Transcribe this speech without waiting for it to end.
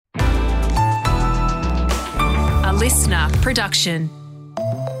listener production.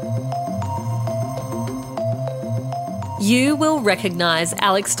 You will recognise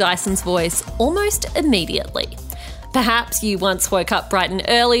Alex Dyson's voice almost immediately. Perhaps you once woke up bright and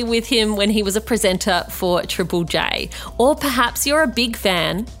early with him when he was a presenter for Triple J. Or perhaps you're a big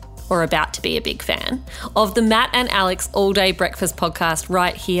fan, or about to be a big fan, of the Matt and Alex All Day Breakfast podcast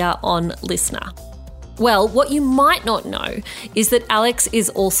right here on Listener. Well, what you might not know is that Alex is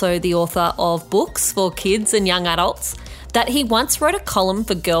also the author of books for kids and young adults, that he once wrote a column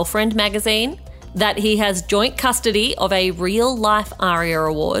for Girlfriend magazine, that he has joint custody of a real-life ARIA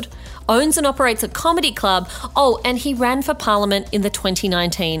award, owns and operates a comedy club, and he ran for Parliament in the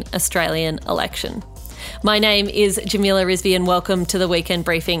 2019 Australian election. My name is Jamila Rizvi and welcome to the Weekend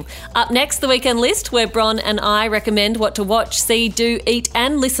Briefing. Up next, the Weekend List, where Bron and I recommend what to watch, see, do, eat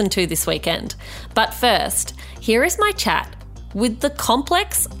and listen to this weekend. But first, here is my chat with the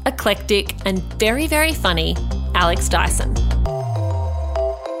complex, eclectic and very, very funny Alex Dyson.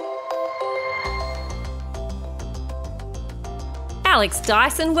 Alex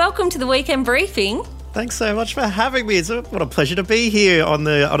Dyson, welcome to the Weekend Briefing. Thanks so much for having me. What a pleasure to be here on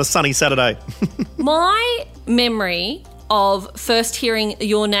a sunny Saturday. My memory of first hearing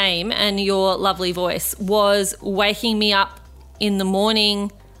your name and your lovely voice was waking me up in the morning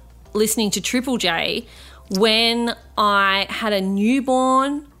listening to Triple J when I had a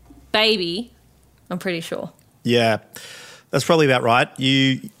newborn baby, I'm pretty sure. Yeah, that's probably about right.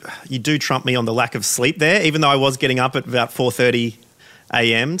 You do trump me on the lack of sleep there, even though I was getting up at about 4:30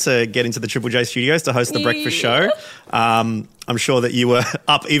 a.m. to get into the Triple J studios to host the breakfast show. I'm sure that you were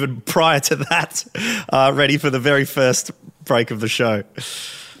up even prior to that, ready for the very first break of the show.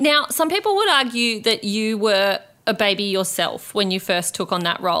 Now, some people would argue that you were a baby yourself when you first took on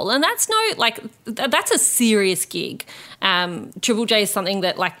that role, and that's a serious gig. Triple J is something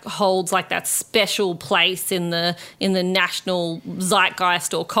that holds that special place in the national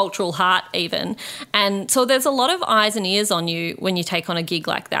zeitgeist or cultural heart even, and so there's a lot of eyes and ears on you when you take on a gig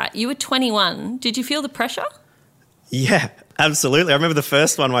like that. You were 21. Did you feel the pressure? Yeah, absolutely. I remember the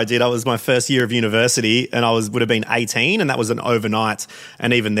first one I did, I was my first year of university and I would have been 18 and that was an overnight.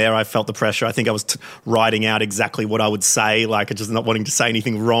 And even there I felt the pressure. I think I was writing out exactly what I would say, just not wanting to say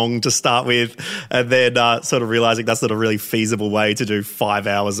anything wrong to start with. And then sort of realising that's not a really feasible way to do 5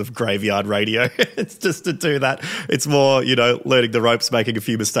 hours of graveyard radio. It's just to do that. It's more, learning the ropes, making a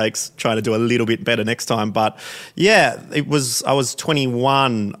few mistakes, trying to do a little bit better next time. But yeah, I was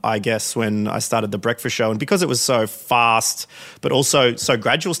 21, I guess, when I started the breakfast show. And because it was so fast, but also so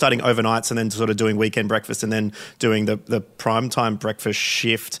gradual, starting overnights and then sort of doing weekend breakfast and then doing the primetime breakfast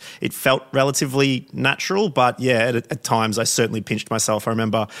shift, it felt relatively natural. But yeah, at times I certainly pinched myself. I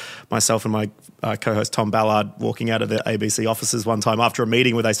remember myself and my co-host Tom Ballard walking out of the ABC offices one time after a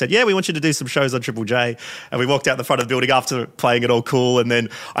meeting where they said, yeah, we want you to do some shows on Triple J. And we walked out the front of the building after playing it all cool. And then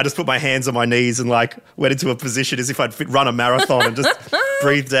I just put my hands on my knees and went into a position as if I'd run a marathon and just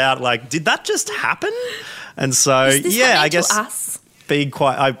breathed out did that just happen? And so, I guess being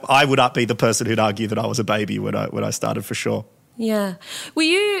I would not be the person who'd argue that I was a baby when I started for sure. Yeah. Were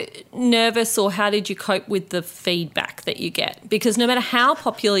you nervous or how did you cope with the feedback that you get? Because no matter how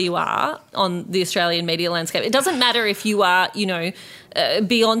popular you are on the Australian media landscape, it doesn't matter if you are,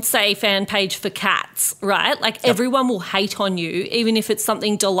 Beyonce fan page for cats, right? Yep. Everyone will hate on you, even if it's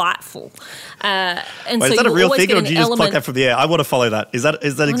something delightful. Wait, is that a real thing or did you just pluck that from the air? I want to follow that. Does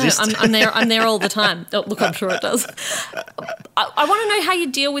that exist? I'm there all the time. Oh, look, I'm sure it does. I want to know how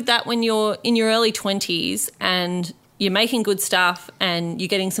you deal with that when you're in your early 20s and you're making good stuff and you're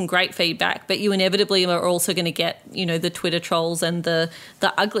getting some great feedback, but you inevitably are also going to get, the Twitter trolls and the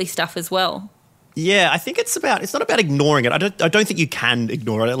ugly stuff as well. Yeah, I think it's not about ignoring it. I don't think you can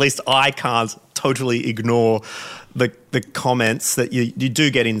ignore it. At least I can't totally ignore the comments that you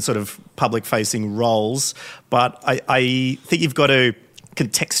do get in sort of public-facing roles, but I think you've got to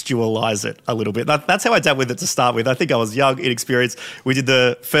contextualise it a little bit. That's how I dealt with it to start with. I think I was young, inexperienced. We did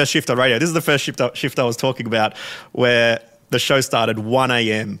the first shift on radio. This is the first shift I was talking about where the show started 1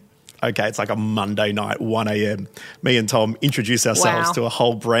 a.m. Okay, it's a Monday night, 1 a.m. Me and Tom introduce ourselves to a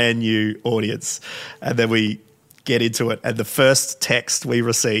whole brand new audience and then we get into it. And the first text we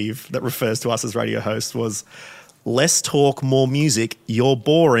receive that refers to us as radio hosts was, "Less talk, more music. You're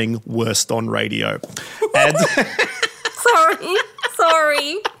boring. Worst on radio." And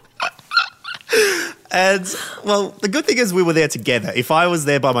Sorry. And, well, the good thing is we were there together. If I was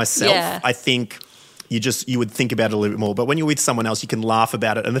there by myself, I think you would think about it a little bit more. But when you're with someone else, you can laugh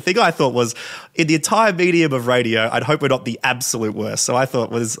about it. And the thing I thought was, in the entire medium of radio, I'd hope we're not the absolute worst. So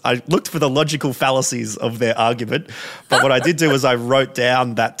I looked for the logical fallacies of their argument. But what I did do was I wrote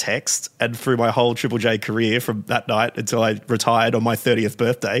down that text, and through my whole Triple J career from that night until I retired on my 30th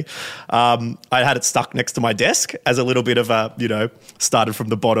birthday, I had it stuck next to my desk as a little bit of a, started from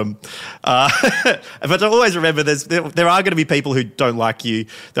the bottom. But I always remember there are going to be people who don't like you.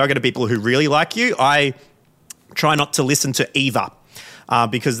 There are going to be people who really like you. I try not to listen to either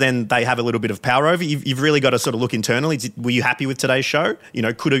because then they have a little bit of power over you. You've really got to sort of look internally. Were you happy with today's show?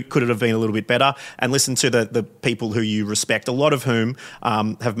 Could it have been a little bit better? And listen to the people who you respect, a lot of whom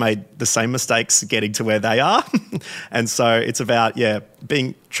have made the same mistakes getting to where they are. And so it's about,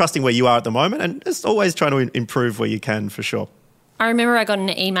 trusting where you are at the moment and just always trying to improve where you can, for sure. I remember I got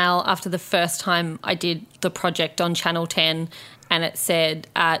an email after the first time I did the project on Channel 10, and it said,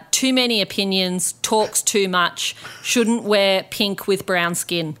 too many opinions, talks too much, shouldn't wear pink with brown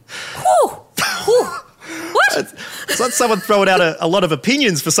skin. Whew! Whew! What? It's like someone throwing out a lot of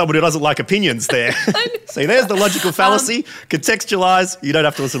opinions for someone who doesn't like opinions there. See, there's the logical fallacy. Contextualise, you don't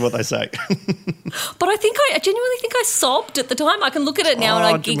have to listen to what they say. But I genuinely think I sobbed at the time. I can look at it now and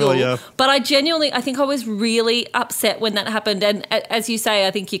I giggle. Familiar. But I think I was really upset when that happened. And as you say,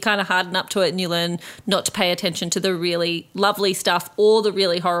 I think you kind of harden up to it and you learn not to pay attention to the really lovely stuff or the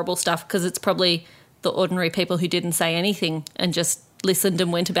really horrible stuff, because it's probably the ordinary people who didn't say anything and just listened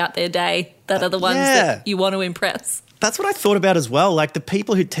and went about their day that are the ones that you want to impress. That's what I thought about as well. Like the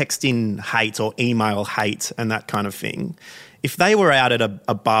people who text in hate or email hate and that kind of thing, if they were out at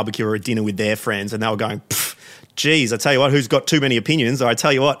a barbecue or a dinner with their friends and they were going, geez, I tell you what, who's got too many opinions, or I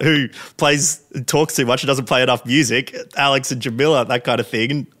tell you what, who talks too much and doesn't play enough music, Alex and Jamila, that kind of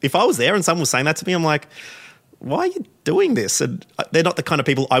thing. And if I was there and someone was saying that to me, I'm like, why are you doing this? And they're not the kind of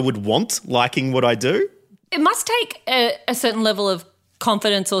people I would want liking what I do. It must take a certain level of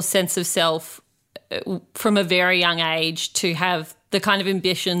confidence or sense of self from a very young age to have the kind of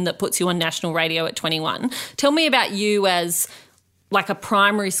ambition that puts you on national radio at 21. Tell me about you as like a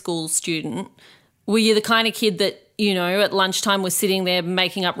primary school student. Were you the kind of kid that, at lunchtime was sitting there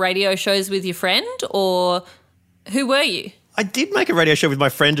making up radio shows with your friend, or who were you? I did make a radio show with my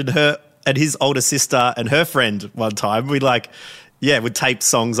friend and his older sister and her friend one time. We'd tape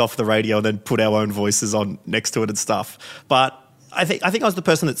songs off the radio and then put our own voices on next to it and stuff. But I think I was the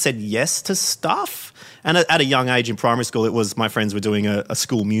person that said yes to stuff. And at a young age in primary school, it was my friends were doing a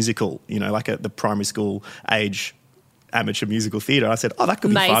school musical, the primary school age amateur musical theatre. I said, that could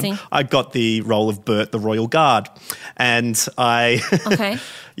be Amazing. fun. I got the role of Bert the Royal Guard, and I,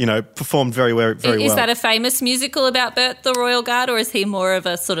 performed very well. Is that a famous musical about Bert the Royal Guard, or is he more of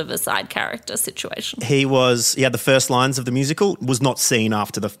a sort of a side character situation? He had the first lines of the musical, was not seen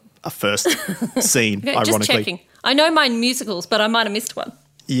after the first scene, Okay, ironically. just checking. I know my musicals, but I might have missed one.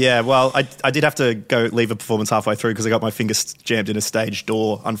 Yeah, well, I did have to go leave a performance halfway through because I got my finger jammed in a stage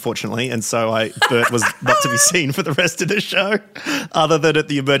door, unfortunately, and so Bert was not to be seen for the rest of the show, other than at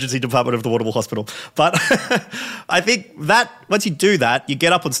the emergency department of the Waterville Hospital. But I think that once you do that, you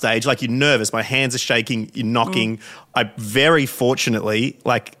get up on stage, like you're nervous, my hands are shaking, you're knocking. I very fortunately,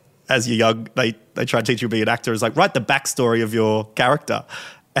 like as you're young, they try to teach you to be an actor, is like write the backstory of your character.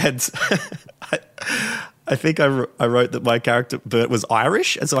 And I think I wrote that my character, Bert, was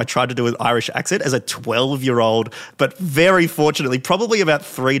Irish, and so I tried to do an Irish accent as a 12-year-old, but very fortunately, probably about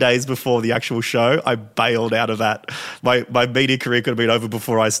 3 days before the actual show, I bailed out of that. My media career could have been over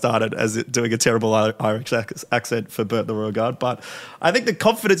before I started doing a terrible Irish accent for Bert the Royal Guard. But I think the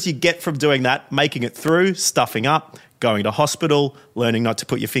confidence you get from doing that, making it through, stuffing up, going to hospital, learning not to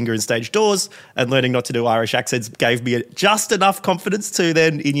put your finger in stage doors, and learning not to do Irish accents gave me just enough confidence to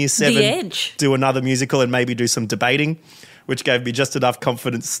then in year 7 do another musical and maybe do some debating, which gave me just enough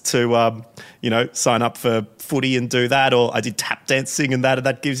confidence to, sign up for footy and do that. Or I did tap dancing and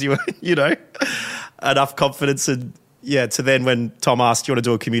that gives you, enough confidence. And to then when Tom asked, do you want to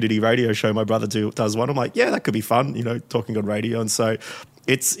do a community radio show? My brother does one. I'm like, yeah, that could be fun, talking on radio. And so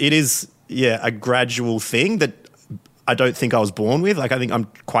it is a gradual thing that I don't think I was born with. Like, I think I'm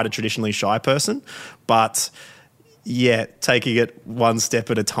quite a traditionally shy person, but taking it one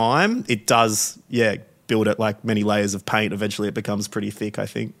step at a time, it does, build it like many layers of paint. Eventually it becomes pretty thick, I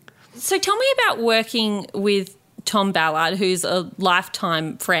think. So tell me about working with Tom Ballard, who's a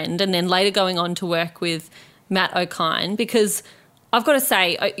lifetime friend, and then later going on to work with Matt O'Kine, because I've got to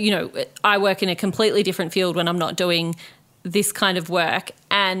say, I work in a completely different field when I'm not doing this kind of work,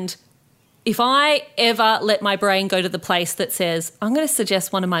 and if I ever let my brain go to the place that says, I'm going to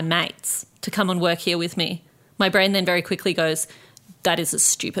suggest one of my mates to come and work here with me, my brain then very quickly goes, that is a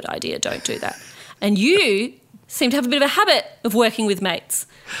stupid idea, don't do that. And you seem to have a bit of a habit of working with mates.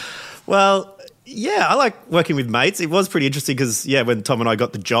 Well, yeah, I like working with mates. It was pretty interesting because, when Tom and I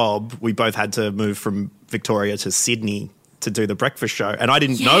got the job, we both had to move from Victoria to Sydney to do the breakfast show. And I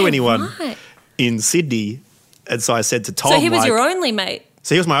didn't know anyone in Sydney. And so I said to Tom, so he was your only mate?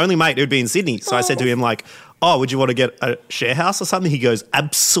 So he was my only mate who'd be in Sydney. So I said to him, like, oh, would you want to get a share house or something? He goes,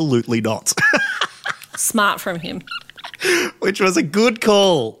 absolutely not. Smart from him. Which was a good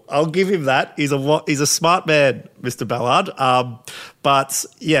call. I'll give him that. He's a smart man, Mr. Ballard. But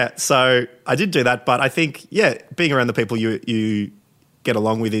yeah, so I did do that. But I think, being around the people you get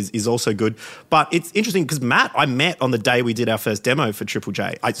along with is also good. But it's interesting because Matt, I met on the day we did our first demo for Triple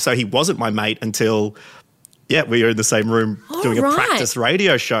J. So he wasn't my mate until, we were in the same room doing a practice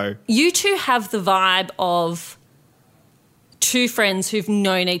radio show. You two have the vibe of two friends who've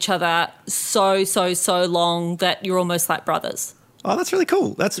known each other so long that you're almost like brothers. Oh, that's really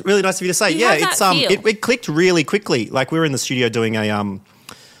cool. That's really nice of you to say. It clicked really quickly. Like we were in the studio doing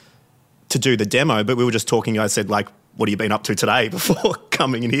to do the demo, but we were just talking. I said, like, what have you been up to today before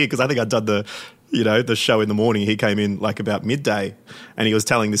coming in here? Because I think I'd done the show in the morning. He came in like about midday and he was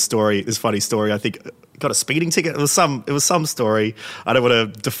telling this funny story. I think got a speeding ticket. It was some story. I don't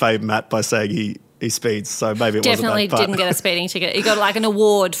want to defame Matt by saying he speeds, so maybe it definitely wasn't that. Didn't get a speeding ticket. He got like an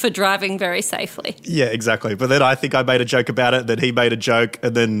award for driving very safely. Yeah, exactly. But then I think I made a joke about it, then he made a joke,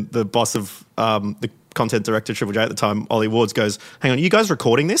 and then the boss of the content director, Triple J at the time, Ollie Wards, goes, hang on, are you guys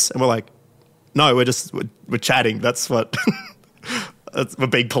recording this? And we're like, no, we're chatting. That's what... we're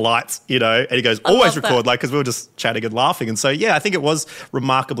being polite, And he goes, always record, because we were just chatting and laughing. And so, I think it was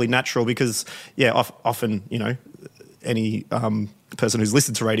remarkably natural because, often, any person who's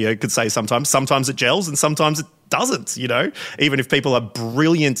listened to radio could say sometimes it gels and sometimes it doesn't, Even if people are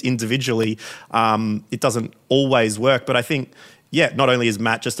brilliant individually, it doesn't always work. But I think, not only is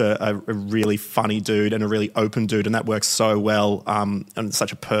Matt just a really funny dude and a really open dude, and that works so well, and it's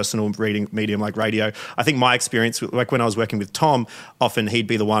such a personal reading medium like radio. I think my experience, like when I was working with Tom, often he'd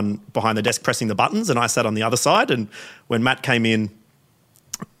be the one behind the desk pressing the buttons and I sat on the other side. And when Matt came in,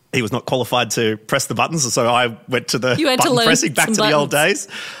 he was not qualified to press the buttons, so I went to the button pressing back to the old days.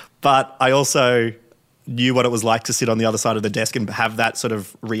 But I also knew what it was like to sit on the other side of the desk and have that sort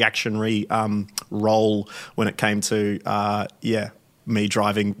of reactionary role when it came to, me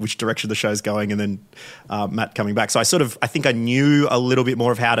driving which direction the show's going and then Matt coming back. So I think I knew a little bit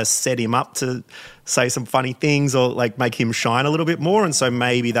more of how to set him up to say some funny things or like make him shine a little bit more. And so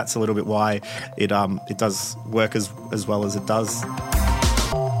maybe that's a little bit why it does work as well as it does.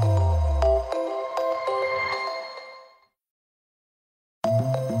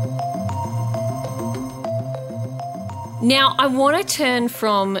 Now, I want to turn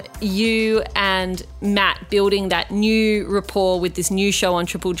from you and Matt building that new rapport with this new show on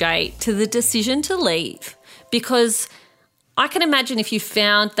Triple J to the decision to leave. Because I can imagine if you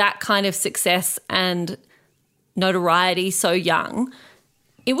found that kind of success and notoriety so young,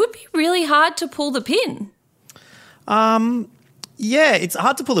 it would be really hard to pull the pin. It's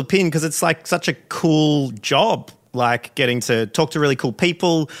hard to pull the pin because it's like such a cool job, like getting to talk to really cool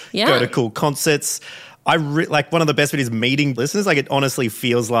people, go to cool concerts. Like one of the best bits is meeting listeners. Like it honestly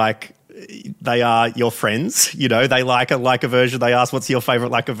feels like they are your friends. They like a version. They ask, "What's your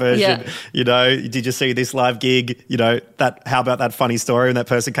favorite like a version?" Yeah. Did you see this live gig? How about that funny story when that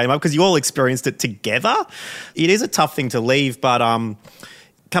person came up? Because you all experienced it together. It is a tough thing to leave, but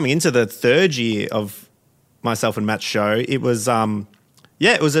coming into the third year of myself and Matt's show, it was.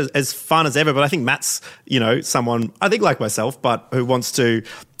 It was as fun as ever, but I think Matt's, someone, I think like myself, but who wants to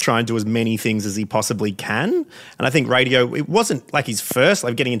try and do as many things as he possibly can. And I think radio, it wasn't like his first,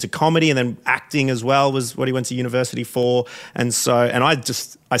 like getting into comedy and then acting as well was what he went to university for. And so, and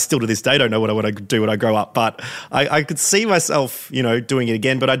I still to this day don't know what I want to do when I grow up, but I could see myself, doing it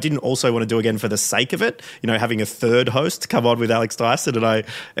again, but I didn't also want to do it again for the sake of it, having a third host come on with Alex Dyson and I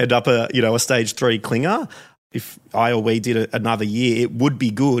end up a stage 3 clinger. If I or we did another year, it would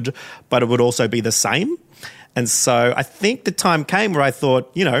be good, but it would also be the same. And so I think the time came where I thought,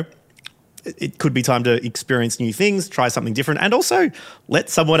 it could be time to experience new things, try something different, and also let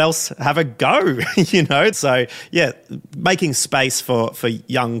someone else have a go, So, making space for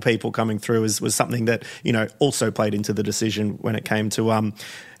young people coming through was something that, also played into the decision when it came to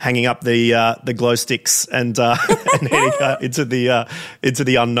hanging up the glow sticks and heading into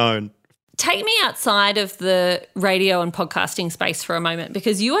the unknown. Take me outside of the radio and podcasting space for a moment,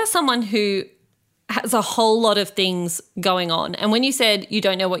 because you are someone who has a whole lot of things going on. And when you said you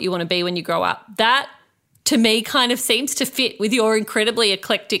don't know what you want to be when you grow up, that to me kind of seems to fit with your incredibly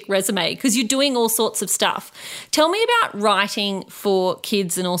eclectic resume because you're doing all sorts of stuff. Tell me about writing for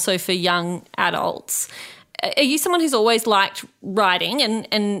kids and also for young adults. Are you someone who's always liked writing,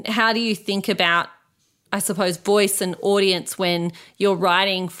 and how do you think about, I suppose, voice and audience when you're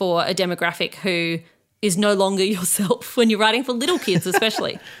writing for a demographic who is no longer yourself, when you're writing for little kids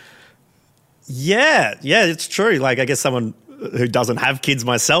especially? Yeah, it's true. Like, I guess someone who doesn't have kids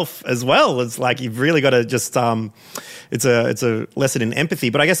myself as well, it's like you've really got to just it's a lesson in empathy.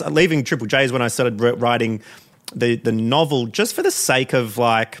 But I guess leaving Triple J is when I started writing the novel, just for the sake of,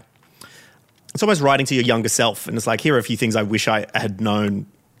 like, it's almost writing to your younger self, and it's like, here are a few things I wish I had known,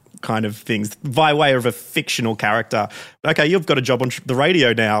 kind of things, by way of a fictional character. Okay, you've got a job on the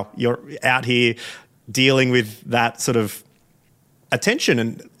radio now. You're out here dealing with that sort of attention,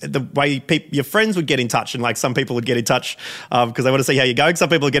 and the way your friends would get in touch, and like some people would get in touch because they want to see how you're going. Some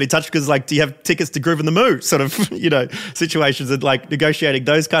people would get in touch because, like, do you have tickets to Groove in the Moo sort of, situations, and like negotiating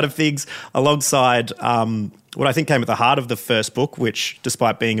those kind of things alongside what I think came at the heart of the first book, which,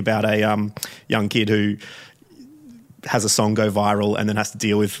 despite being about a young kid who has a song go viral and then has to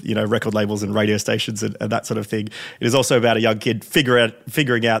deal with, record labels and radio stations and that sort of thing, it is also about a young kid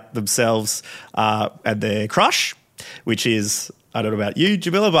figuring out themselves and their crush, which is, I don't know about you,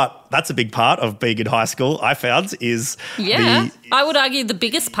 Jamila, but that's a big part of being in high school, I found, is I would argue the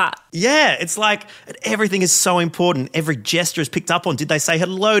biggest part. Yeah, it's like everything is so important. Every gesture is picked up on. Did they say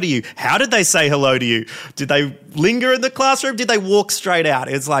hello to you? How did they say hello to you? Did they linger in the classroom? Did they walk straight out?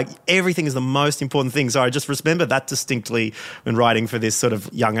 It's like everything is the most important thing. So I just remember that distinctly when writing for this sort of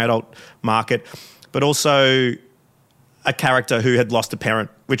young adult market, but also a character who had lost a parent,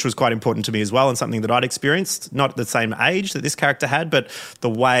 which was quite important to me as well, and something that I'd experienced, not at the same age that this character had, but the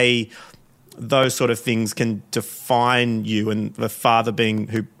way those sort of things can define you, and the father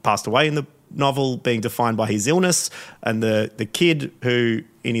who passed away in the novel being defined by his illness, and the kid who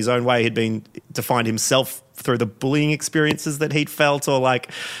in his own way had been defined himself through the bullying experiences that he'd felt, or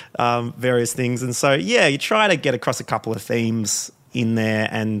like various things. And so, you try to get across a couple of themes in there,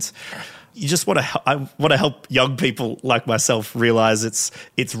 and you just want to help young people like myself realize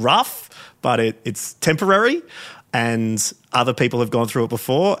it's rough, but it's temporary, and other people have gone through it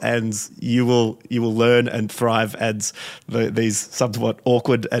before, and you will learn and thrive, and these somewhat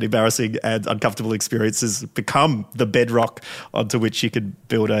awkward and embarrassing and uncomfortable experiences become the bedrock onto which you can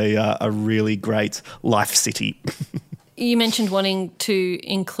build a really great life city. You mentioned wanting to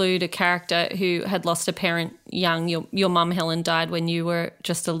include a character who had lost a parent young. Your mum, Helen, died when you were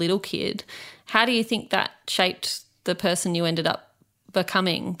just a little kid. How do you think that shaped the person you ended up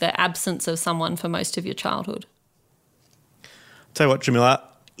becoming, the absence of someone for most of your childhood? Tell you what, Jamila,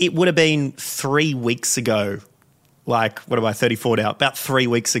 it would have been 3 weeks ago, like, what am I, 34 now? About 3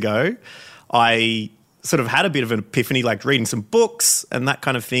 weeks ago, I sort of had a bit of an epiphany, like reading some books and that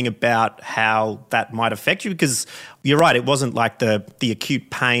kind of thing about how that might affect you, because you're right, it wasn't like the acute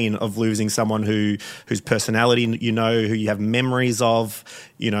pain of losing someone whose personality who you have memories of.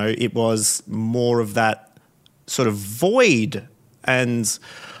 It was more of that sort of void, and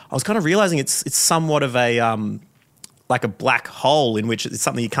I was kind of realising it's somewhat of a like a black hole in which it's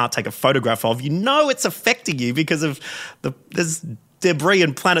something you can't take a photograph of. It's affecting you because of there's debris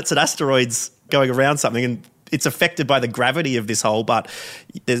and planets and asteroids going around something, and it's affected by the gravity of this hole, but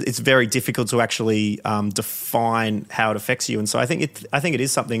it's very difficult to actually define how it affects you. And so I think it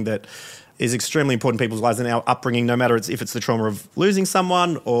is something that is extremely important in people's lives and our upbringing, no matter if it's the trauma of losing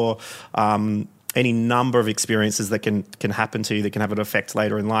someone or any number of experiences that can happen to you that can have an effect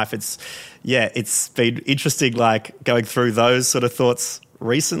later in life. It's been interesting, like, going through those sort of thoughts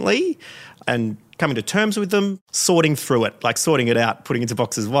recently and coming to terms with them, sorting through it, like sorting it out, putting into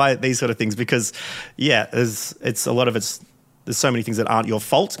boxes, why these sort of things, because there's so many things that aren't your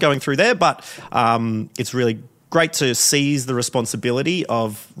fault going through there, but it's really great to seize the responsibility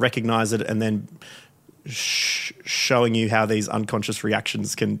of recognise it and then showing you how these unconscious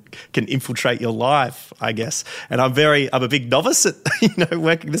reactions can infiltrate your life, I guess. And I'm a big novice at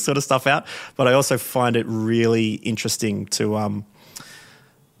working this sort of stuff out, but I also find it really interesting to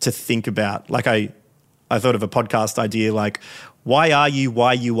think about. Like I thought of a podcast idea, like, why are you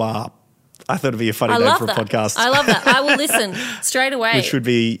you are? I thought it'd be a funny name for a podcast. I love that. I will listen straight away. Which would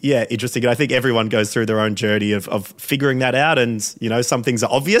be, interesting. And I think everyone goes through their own journey of figuring that out. And, some things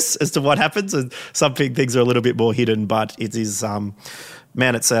are obvious as to what happens and some things are a little bit more hidden. But it is,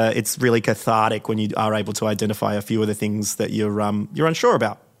 it's really cathartic when you are able to identify a few of the things that you're unsure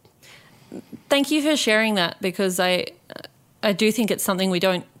about. Thank you for sharing that, because I do think it's something we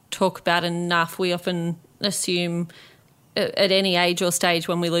don't talk about enough. We often assume at any age or stage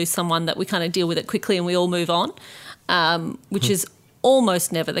when we lose someone that we kind of deal with it quickly and we all move on, which is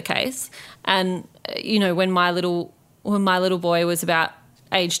almost never the case. And, when my little boy was about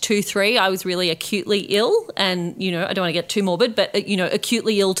age 2, 3, I was really acutely ill and, I don't want to get too morbid, but,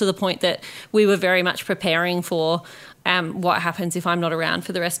 acutely ill to the point that we were very much preparing for what happens if I'm not around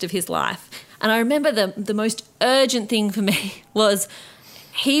for the rest of his life. And I remember the most urgent thing for me was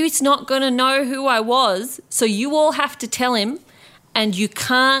he's not going to know who I was, so you all have to tell him and you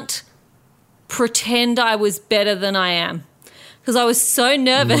can't pretend I was better than I am. Because I was so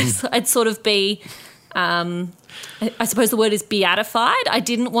nervous I'd sort of be, I suppose the word is beatified. I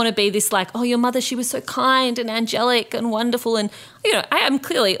didn't want to be this like, oh, your mother, she was so kind and angelic and wonderful. And, I am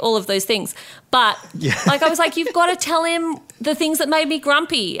clearly all of those things. But I was like, you've got to tell him the things that made me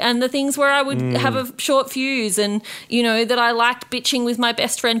grumpy and the things where I would have a short fuse and, that I liked bitching with my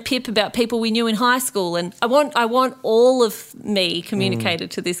best friend Pip about people we knew in high school. And I want all of me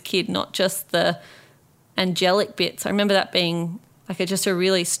communicated to this kid, not just the angelic bits. I remember that being just a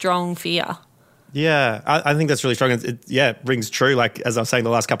really strong fear. Yeah, I think that's really strong. It rings true. Like, as I was saying the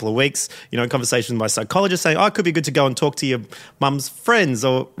last couple of weeks, in conversation with my psychologist saying, it could be good to go and talk to your mum's friends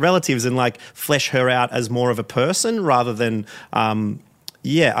or relatives and like flesh her out as more of a person rather than, I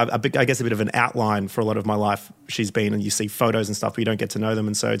guess a bit of an outline for a lot of my life she's been, and you see photos and stuff, but you don't get to know them.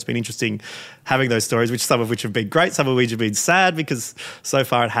 And so it's been interesting having those stories, some of which have been great, some of which have been sad because so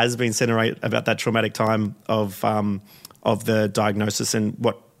far it has been centered about that traumatic time of the diagnosis and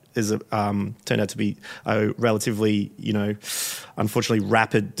what is turned out to be a relatively, unfortunately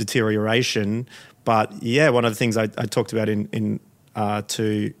rapid deterioration. But one of the things I talked about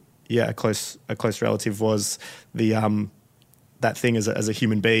to a close relative was the that thing as a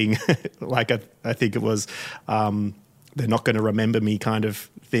human being. Like I think it was they're not going to remember me kind of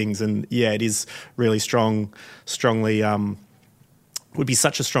things, and it is really strongly. Would be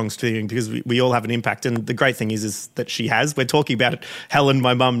such a strong feeling because we all have an impact. And the great thing is that she has. We're talking about it, Helen,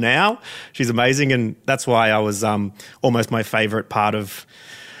 my mum now. She's amazing, and that's why I was almost my favourite part of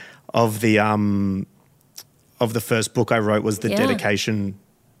the first book I wrote was the dedication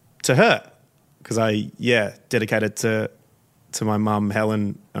to her, because I dedicated to my mum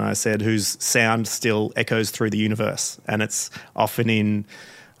Helen, and I said whose sound still echoes through the universe, and it's often in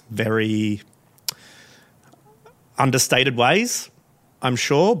very understated ways, I'm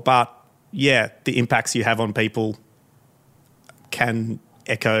sure, but the impacts you have on people can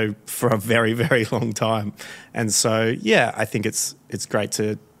echo for a very, very long time. And so, I think it's great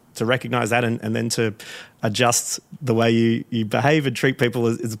to recognise that and then to adjust the way you behave and treat people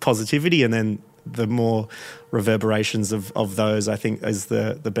as positivity, and then the more reverberations of those, I think, is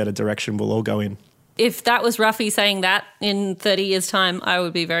the better direction we'll all go in. If that was Ruffy saying that in 30 years' time, I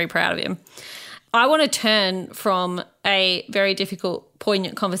would be very proud of him. I want to turn from a very difficult,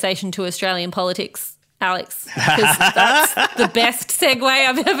 poignant conversation to Australian politics, Alex, because that's the best segue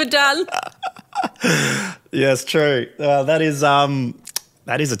I've ever done. Yes, true. That is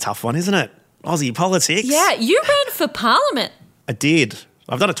a tough one, isn't it? Aussie politics. Yeah, you ran for Parliament. I did.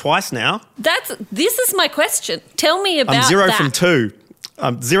 I've done it twice now. This is my question. Tell me about that. I'm 0 from 2.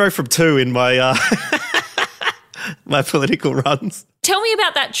 I'm 0 from 2 in my my political runs. Tell me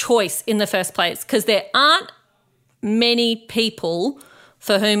about that choice in the first place, because there aren't many people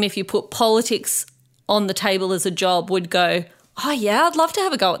for whom if you put politics on the table as a job would go, oh, yeah, I'd love to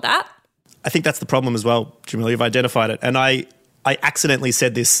have a go at that. I think that's the problem as well, Jamila. You've identified it. And I accidentally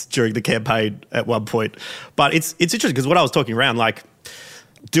said this during the campaign at one point. But it's interesting because what I was talking around, like,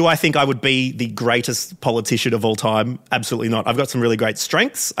 do I think I would be the greatest politician of all time? Absolutely not. I've got some really great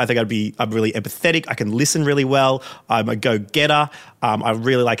strengths. I think I'm really empathetic. I can listen really well. I'm a go-getter. I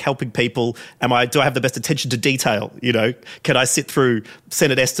really like helping people. Do I have the best attention to detail? Can I sit through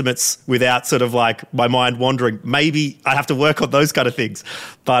Senate estimates without sort of like my mind wandering? Maybe I'd have to work on those kind of things.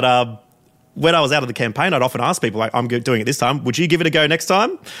 But when I was out of the campaign, I'd often ask people, like, I'm doing it this time. Would you give it a go next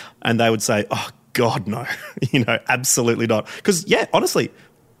time? And they would say, oh, God, no. Absolutely not. Because, honestly,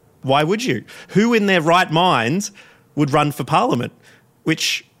 why would you? Who in their right mind would run for Parliament?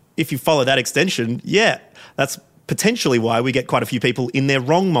 Which, if you follow that extension, that's potentially why we get quite a few people in their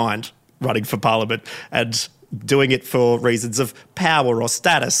wrong mind running for Parliament and doing it for reasons of power or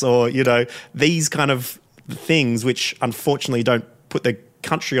status or, these kind of things which unfortunately don't put the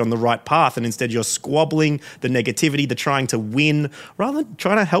country on the right path, and instead you're squabbling the negativity, the trying to win, rather than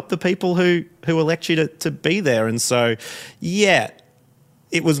trying to help the people who elect you to be there. And so,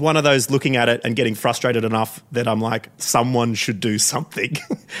 it was one of those looking at it and getting frustrated enough that I'm like, someone should do something.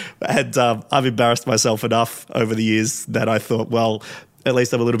 And I've embarrassed myself enough over the years that I thought, well, at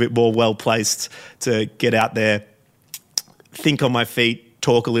least I'm a little bit more well-placed to get out there think on my feet,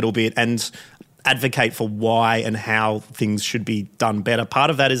 talk a little bit, and advocate for why and how things should be done better. Part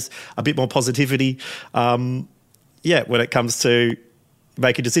of that is a bit more positivity, when it comes to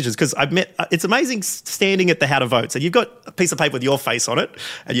making decisions. Because it's amazing standing at the how to vote. So you've got a piece of paper with your face on it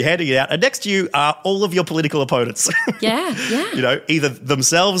and you're handing it out, and next to you are all of your political opponents. Yeah. Either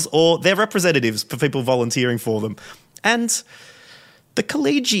themselves or their representatives for people volunteering for them. And the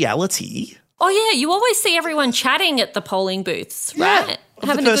collegiality. Oh, yeah, you always see everyone chatting at the polling booths, right?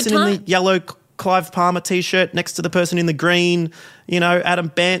 Having the a good person time. in the yellow Clive Palmer T-shirt next to the person in the green, Adam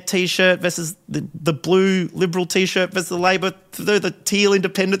Bant T-shirt versus the blue Liberal T-shirt versus the Labor, the teal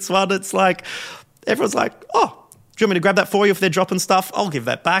Independence one. It's like everyone's like, oh, do you want me to grab that for you if they're dropping stuff? I'll give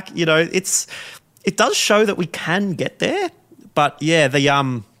that back. It does show that we can get there. But, yeah,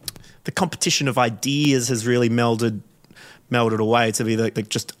 the competition of ideas has really melded away to be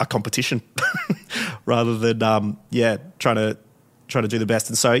just a competition rather than, trying to do the best.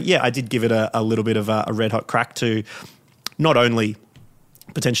 And so, I did give it a little bit of a red hot crack to not only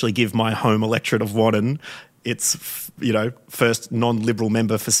potentially give my home electorate of Wannon its, first non-Liberal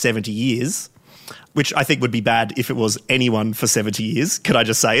member for 70 years, which I think would be bad if it was anyone for 70 years. Could I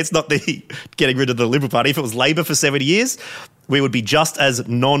just say? It's not the getting rid of the Liberal Party. If it was Labor for 70 years, we would be just as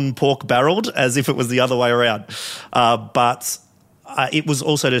non-pork barrelled as if it was the other way around. But it was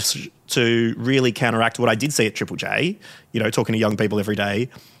also to really counteract what I did see at Triple J, talking to young people every day,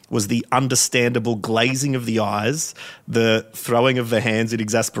 was the understandable glazing of the eyes, the throwing of the hands in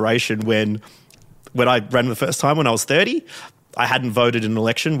exasperation when I ran the first time when I was 30, I hadn't voted in an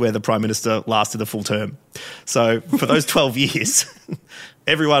election where the Prime Minister lasted a full term. So for those 12 years,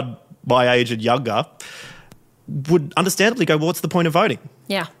 everyone my age and younger would understandably go, well, what's the point of voting?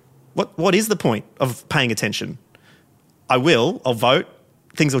 Yeah. What is the point of paying attention? I'll vote,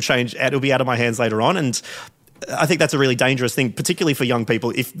 things will change, it'll be out of my hands later on. And I think that's a really dangerous thing, particularly for young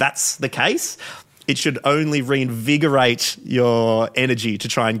people. If that's the case, it should only reinvigorate your energy to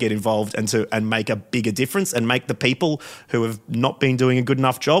try and get involved and make a bigger difference and make the people who have not been doing a good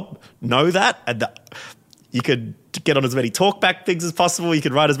enough job know that. And you could get on as many talkback things as possible. You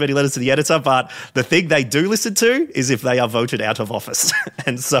could write as many letters to the editor, but the thing they do listen to is if they are voted out of office.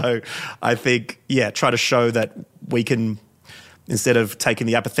 And so I think, try to show that we can, instead of taking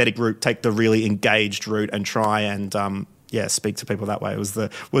the apathetic route, take the really engaged route and try and, speak to people that way. It was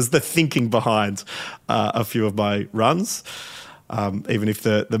the thinking behind a few of my runs, even if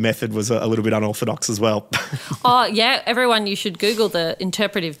the method was a little bit unorthodox as well. Oh, yeah, everyone, you should Google the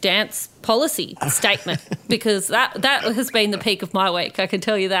interpretive dance policy statement because that has been the peak of my week, I can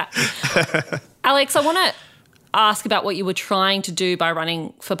tell you that. Alex, I want to ask about what you were trying to do by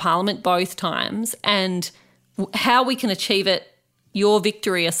running for Parliament both times and how we can achieve it, your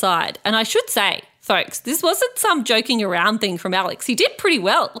victory aside. And I should say, folks, this wasn't some joking around thing from Alex. He did pretty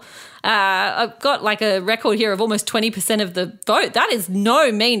well. I've got like a record here of almost 20% of the vote. That is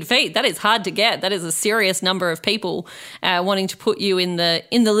no mean feat. That is hard to get. That is a serious number of people wanting to put you in the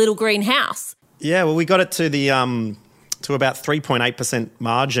little green house. Yeah, well, we got it to the to about 3.8%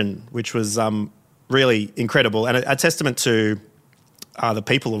 margin, which was really incredible and a testament to the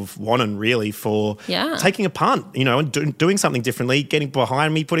people of Wannon really for taking a punt, and doing something differently, getting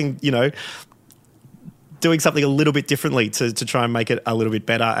behind me, putting, doing something a little bit differently to try and make it a little bit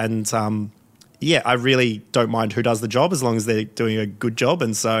better. And, I really don't mind who does the job as long as they're doing a good job.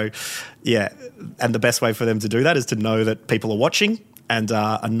 And so, and the best way for them to do that is to know that people are watching and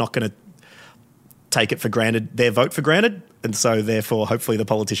are not going to take it for granted, their vote for granted. And so, therefore, hopefully the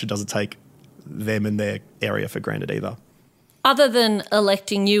politician doesn't take them and their area for granted either. Other than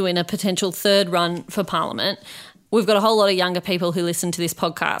electing you in a potential third run for Parliament, we've got a whole lot of younger people who listen to this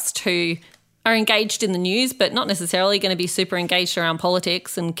podcast who are engaged in the news but not necessarily going to be super engaged around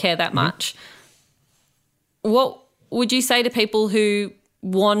politics and care that much. What would you say to people who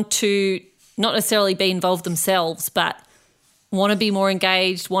want to not necessarily be involved themselves but want to be more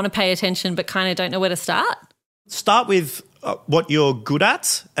engaged, want to pay attention but kind of don't know where to start? Start with what you're good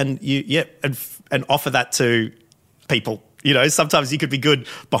at and and offer that to people. Sometimes you could be good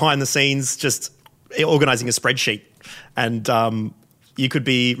behind the scenes just organising a spreadsheet and you could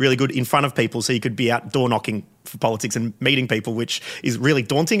be really good in front of people, so you could be out door knocking for politics and meeting people, which is really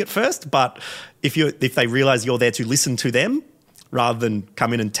daunting at first. But if they realise you're there to listen to them rather than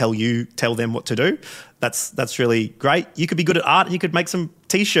come in and tell them what to do, that's really great. You could be good at art. You could make some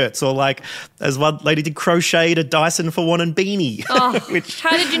T-shirts or as one lady did, crocheted a Dyson for Wannon beanie. Oh,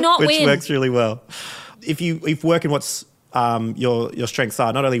 how did you not win? Which works really well. If you work in what's your strengths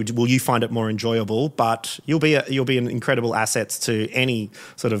are, not only will you find it more enjoyable, but you'll be an incredible asset to any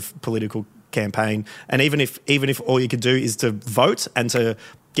sort of political campaign. And even if all you could do is to vote and to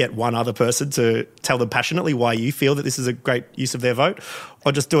get one other person to tell them passionately why you feel that this is a great use of their vote,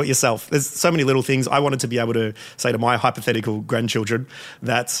 or just do it yourself. There's so many little things. I wanted to be able to say to my hypothetical grandchildren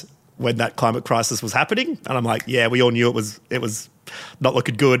that when that climate crisis was happening, and I'm like, yeah, we all knew it was not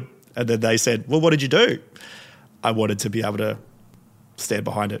looking good. And then they said, well, what did you do? I wanted to be able to stand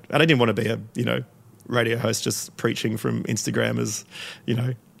behind it. And I didn't want to be a, radio host just preaching from Instagram as,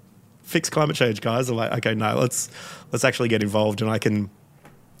 fix climate change, guys. I'm like, okay, no, let's actually get involved, and I can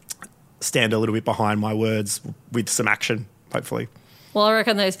stand a little bit behind my words with some action, hopefully. Well, I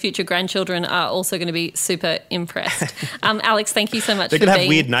reckon those future grandchildren are also going to be super impressed. Alex, thank you so much They're for being... They're going to have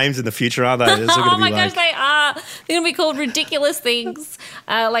weird names in the future, aren't they? Oh my gosh, they are. They're going to be called ridiculous things,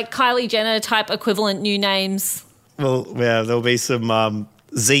 like Kylie Jenner type equivalent new names. Well, yeah, there'll be some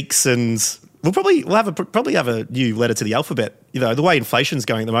Zeeks, and we'll probably have a new letter to the alphabet. The way inflation's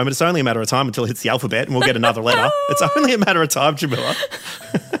going at the moment, it's only a matter of time until it hits the alphabet, and we'll get another letter. It's only a matter of time, Jamila.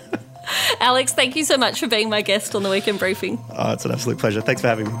 Alex, thank you so much for being my guest on the Weekend Briefing. Oh, it's an absolute pleasure. Thanks for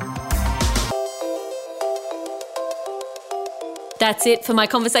having me. That's it for my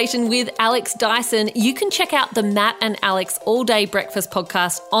conversation with Alex Dyson. You can check out the Matt and Alex All Day Breakfast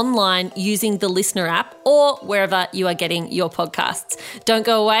podcast online using the Listener app or wherever you are getting your podcasts. Don't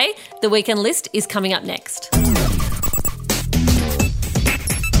go away. The Weekend List is coming up next.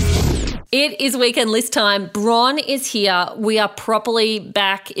 It is Weekend List time. Bron is here. We are properly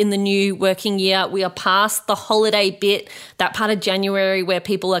back in the new working year. We are past the holiday bit, that part of January where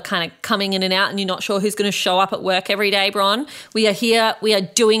people are kind of coming in and out and you're not sure who's going to show up at work every day, Bron. We are here. We are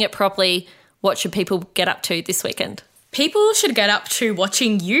doing it properly. What should people get up to this weekend? People should get up to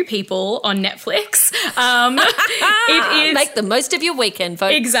watching You People on Netflix. It is... Make the most of your weekend,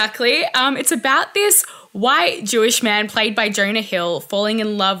 folks. Exactly. It's about this white Jewish man played by Jonah Hill falling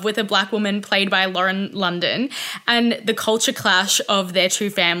in love with a black woman played by Lauren London, and the culture clash of their two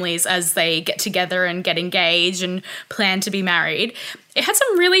families as they get together and get engaged and plan to be married. It had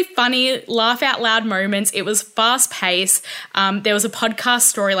some really funny laugh out loud moments. It was fast paced. There was a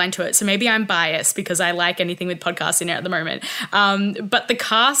podcast storyline to it. So maybe I'm biased because I like anything with podcasts in it at the moment. But the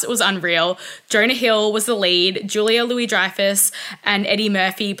cast was unreal. Jonah Hill was the lead. Julia Louis-Dreyfus and Eddie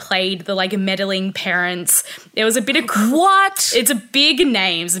Murphy played the meddling parents. There was a bit of... What? It's a big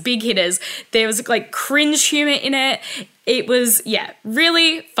names, big hitters. There was cringe humor in it. It was,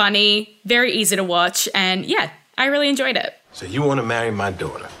 really funny, very easy to watch. And I really enjoyed it. So you want to marry my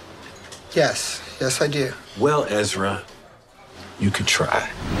daughter? Yes, I do. Well, Ezra, you could try.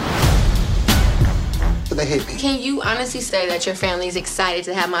 But they hate me. Can you honestly say that your family's excited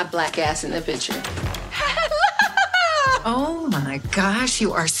to have my black ass in the picture? Oh my gosh,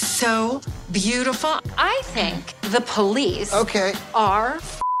 you are so beautiful. I think the police are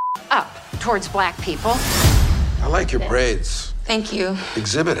up towards black people. I like your braids. Thank you.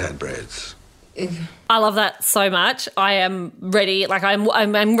 Exhibit had braids. I love that so much. I am ready.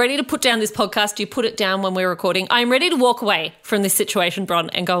 I'm ready to put down this podcast. You put it down when we're recording. I'm ready to walk away from this situation, Bron,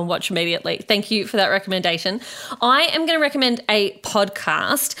 and go and watch immediately. Thank you for that recommendation. I am going to recommend a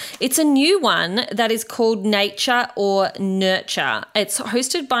podcast. It's a new one that is called Nature or Nurture. It's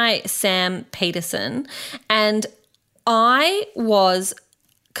hosted by Sam Peterson, and I was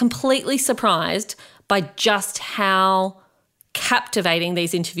completely surprised by just how captivating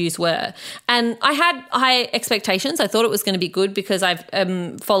these interviews were. And I had high expectations. I thought it was going to be good because I've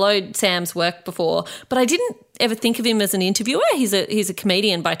followed Sam's work before, but I didn't ever think of him as an interviewer. He's a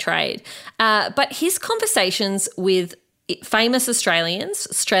comedian by trade. But his conversations with famous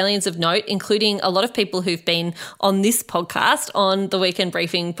Australians of note, including a lot of people who've been on this podcast on the Weekend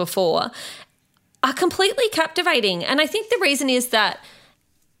Briefing before, are completely captivating. And I think the reason is that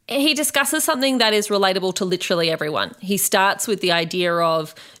he discusses something that is relatable to literally everyone. He starts with the idea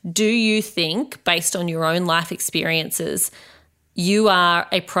of, do you think, based on your own life experiences, you are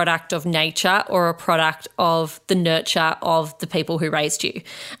a product of nature or a product of the nurture of the people who raised you?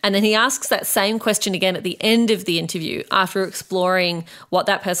 And then he asks that same question again at the end of the interview after exploring what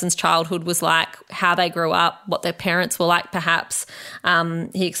that person's childhood was like, how they grew up, what their parents were like perhaps.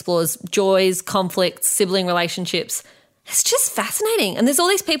 He explores joys, conflicts, sibling relationships. It's just fascinating. And there's all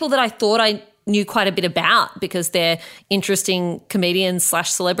these people that I thought I knew quite a bit about because they're interesting comedians /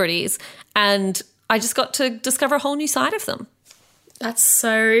 celebrities. And I just got to discover a whole new side of them. That's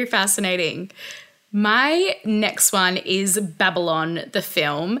so fascinating. My next one is Babylon, the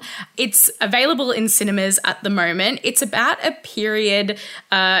film. It's available in cinemas at the moment. It's about a period,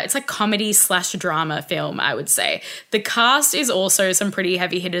 it's like comedy/drama film, I would say. The cast is also some pretty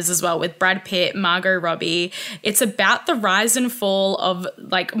heavy hitters as well, with Brad Pitt, Margot Robbie. It's about the rise and fall of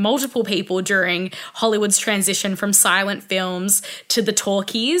like multiple people during Hollywood's transition from silent films to the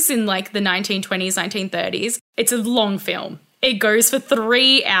talkies in like the 1920s, 1930s. It's a long film. It goes for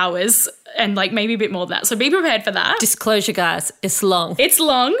 3 hours and like maybe a bit more than that. So be prepared for that. Disclosure, guys, it's long. It's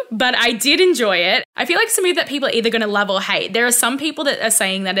long, but I did enjoy it. I feel like it's a movie that people are either going to love or hate. There are some people that are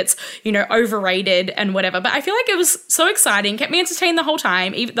saying that it's, you know, overrated and whatever, but I feel like it was so exciting, kept me entertained the whole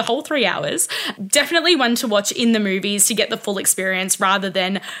time, even the whole 3 hours. Definitely one to watch in the movies to get the full experience rather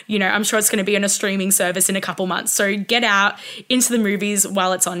than, you know, I'm sure it's going to be on a streaming service in a couple months. So get out into the movies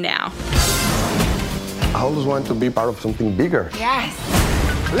while it's on now. I always want to be part of something bigger. Yes.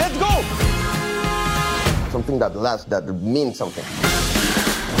 Let's go! Something that lasts, that means something.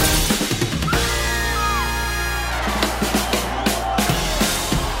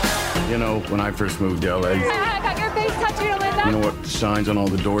 You know, when I first moved to LA, I got your face tattooed on my back. you know what the signs on all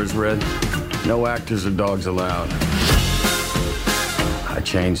the doors read? No actors or dogs allowed. I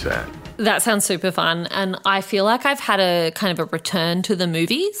changed that. That sounds super fun. And I feel like I've had a kind of a return to the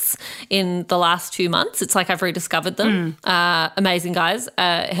movies in the last 2 months. It's like I've rediscovered them. Amazing, guys.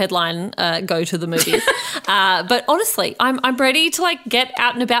 Headline, go to the movies. But honestly, I'm ready to like get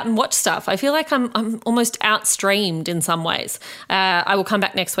out and about and watch stuff. I feel like I'm almost outstreamed in some ways. I will come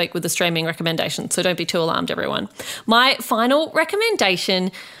back next week with a streaming recommendation, so don't be too alarmed, everyone. My final recommendation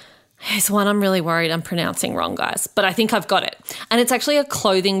is one I'm really worried I'm pronouncing wrong, guys, but I think I've got it. And it's actually a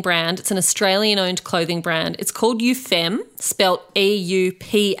clothing brand. It's an Australian-owned clothing brand. It's called Euphem, spelt E-U-P-H-E-M-E.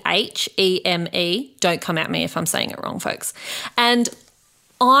 Don't come at me if I'm saying it wrong, folks. And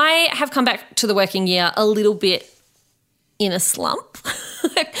I have come back to the working year a little bit in a slump.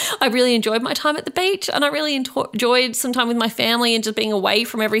 I really enjoyed my time at the beach, and I really enjoyed some time with my family and just being away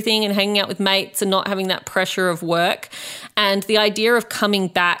from everything and hanging out with mates and not having that pressure of work. And the idea of coming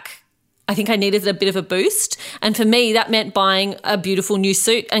back, I think I needed a bit of a boost. And for me, that meant buying a beautiful new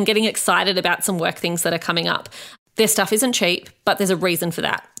suit and getting excited about some work things that are coming up. Their stuff isn't cheap, but there's a reason for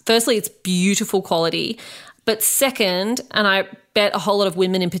that. Firstly, it's beautiful quality. But second, and I bet a whole lot of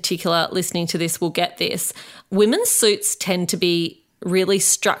women in particular listening to this will get this, women's suits tend to be really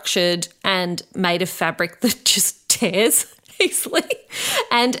structured and made of fabric that just tears easily.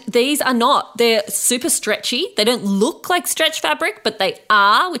 And these are not. They're super stretchy. They don't look like stretch fabric, but they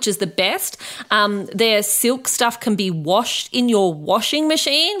are, which is the best. Their silk stuff can be washed in your washing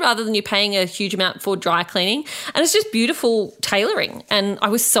machine rather than you paying a huge amount for dry cleaning. And it's just beautiful tailoring. And I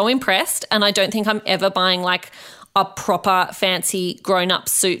was so impressed. And I don't think I'm ever buying like a proper fancy grown-up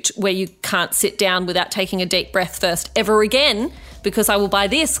suit where you can't sit down without taking a deep breath first ever again, because I will buy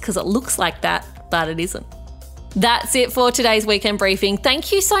this because it looks like that, but it isn't. That's it for today's weekend briefing.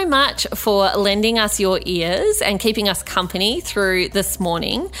 Thank you so much for lending us your ears and keeping us company through this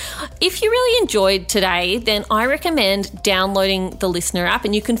morning. If you really enjoyed today, then I recommend downloading the Listener app,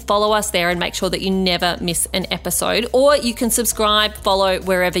 and you can follow us there and make sure that you never miss an episode. Or you can subscribe, follow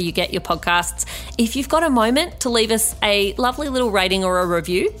wherever you get your podcasts. If you've got a moment to leave us a lovely little rating or a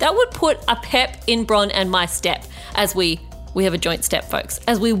review, that would put a pep in Bron and my step as we have a joint step, folks.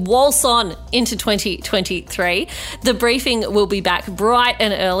 As we waltz on into 2023, the briefing will be back bright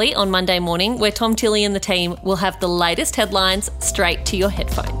and early on Monday morning, where Tom Tilley and the team will have the latest headlines straight to your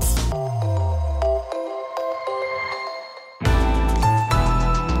headphones.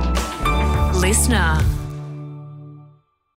 Listener.